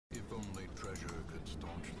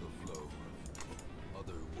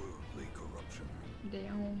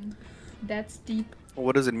Damn. That's deep.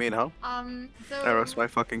 What does it mean, huh? So... I rest my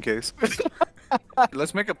fucking case.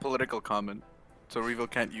 Let's make a political comment. So Revo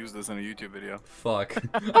can't use this in a YouTube video. Fuck.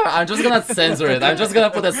 I'm just gonna censor it. I'm just gonna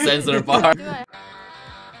put a censor bar. Do I...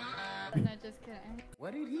 No, just kidding.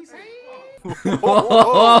 What did he say?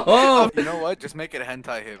 You know what? Just make it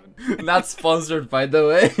hentai haven. Not sponsored, by the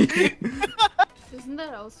way. Isn't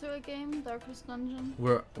that also a game, Darkest Dungeon?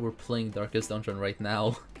 We're playing Darkest Dungeon right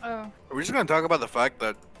now. Oh. Are we just gonna talk about the fact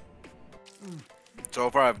that so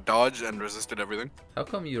far I've dodged and resisted everything? How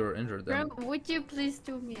come you're injured then? Bro, would you please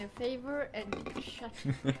do me a favor and shut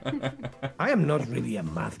I am not really a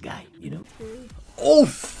math guy, you know? Oh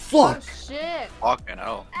fuck! Oh shit! Fucking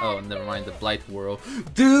hell. Oh, never mind, the Blight Whirl.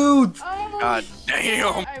 Dude! Oh, God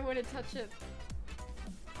damn! I wouldn't touch it.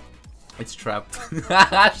 It's trapped.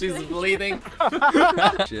 She's bleeding.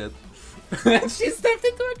 Shit. She stepped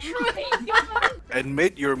into a trap.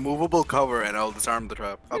 Admit your movable cover and I'll disarm the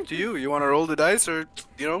trap. Up to you. You wanna roll the dice or,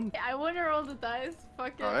 you know? I wanna roll the dice.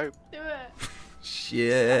 Fuck it. Alright. Do it.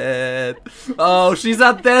 Shit. Oh, she's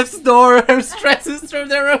at death's door. Her stress is through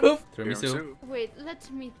the roof. Tiramisu. Wait,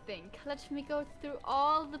 let me think. Let me go through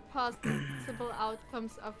all the possible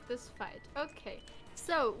outcomes of this fight. Okay.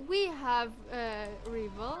 So, we have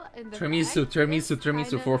Revel in the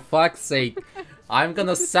Tiramisu, for fuck's sake. I'm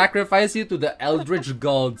gonna sacrifice you to the Eldritch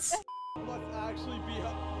Gods. Must actually be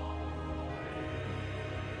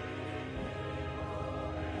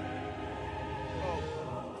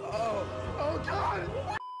Oh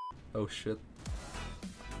god! Oh shit.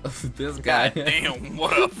 This guy. God damn,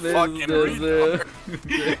 what a fucking retard.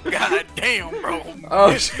 God damn, bro.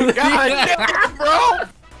 Oh shit. God damn, bro.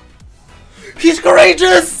 He's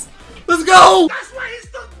courageous! Let's go! That's why he's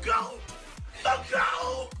the GOAT! The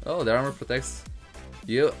GOAT! Oh, the armor protects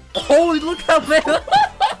you. Holy, look how bad!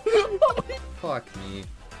 Fuck me.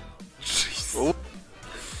 Jeez. Oh.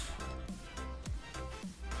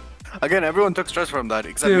 Again, everyone took stress from that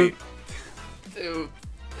except Dude. me. Dude,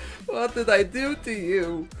 what did I do to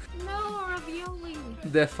you? No, ravioli.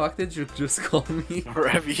 The fuck did you just call me?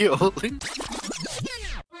 Ravioli.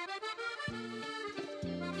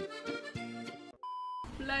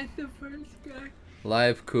 Like the first guy.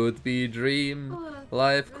 Life could be dream.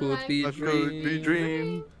 Life could be Life could be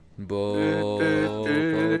dream.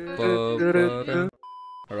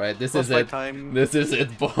 Alright, this Plus is my it. time. This is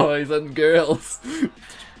it, boys and girls.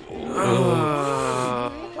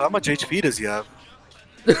 How much HP does he have?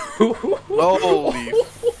 Holy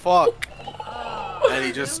fuck. And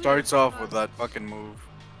he just starts off with that fucking move.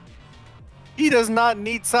 He does not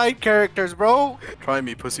need side characters, bro. Try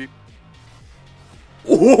me, pussy.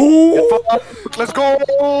 Let's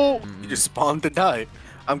go! You just spawned to die.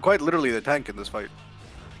 I'm quite literally the tank in this fight.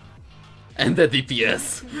 And the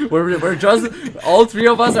DPS. We're just all three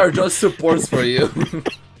of us are just supports for you.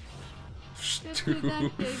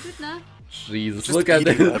 Jesus, Just look at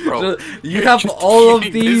eating this. that, bro. You You're have just all of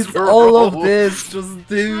eating these, this, bro. all of this. Just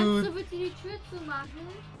dude.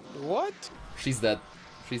 What? She's dead.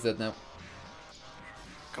 She's dead now.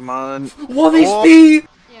 Come on. 1 HP.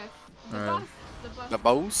 Yes. Alright. The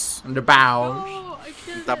boss. The bows. Oh, I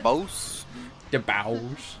killed The it. boss. The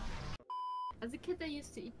bows. As a kid, I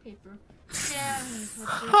used to eat paper. Yeah.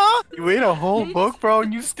 Huh? You ate a whole book, bro,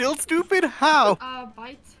 and you still stupid? How?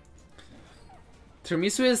 Bite.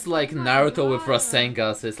 Tiramisu is like Naruto with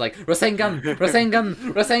Rasengan. It's like Rasengan, Rasengan,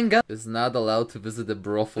 Rasengan. Is not allowed to visit a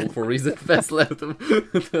brothel for reason best left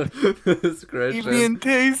to scratch Even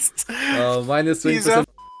taste. minus He's 20%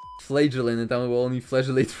 flagellin, and then we will only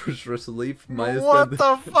flagellate for sleep. Minus What 10.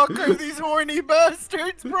 the fuck are these horny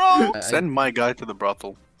bastards, bro? Send my guy to the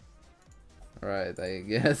brothel. Right, I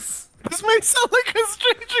guess. This may sound like a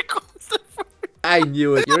stranger concept. I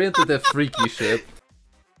knew it. You're into the freaky shit.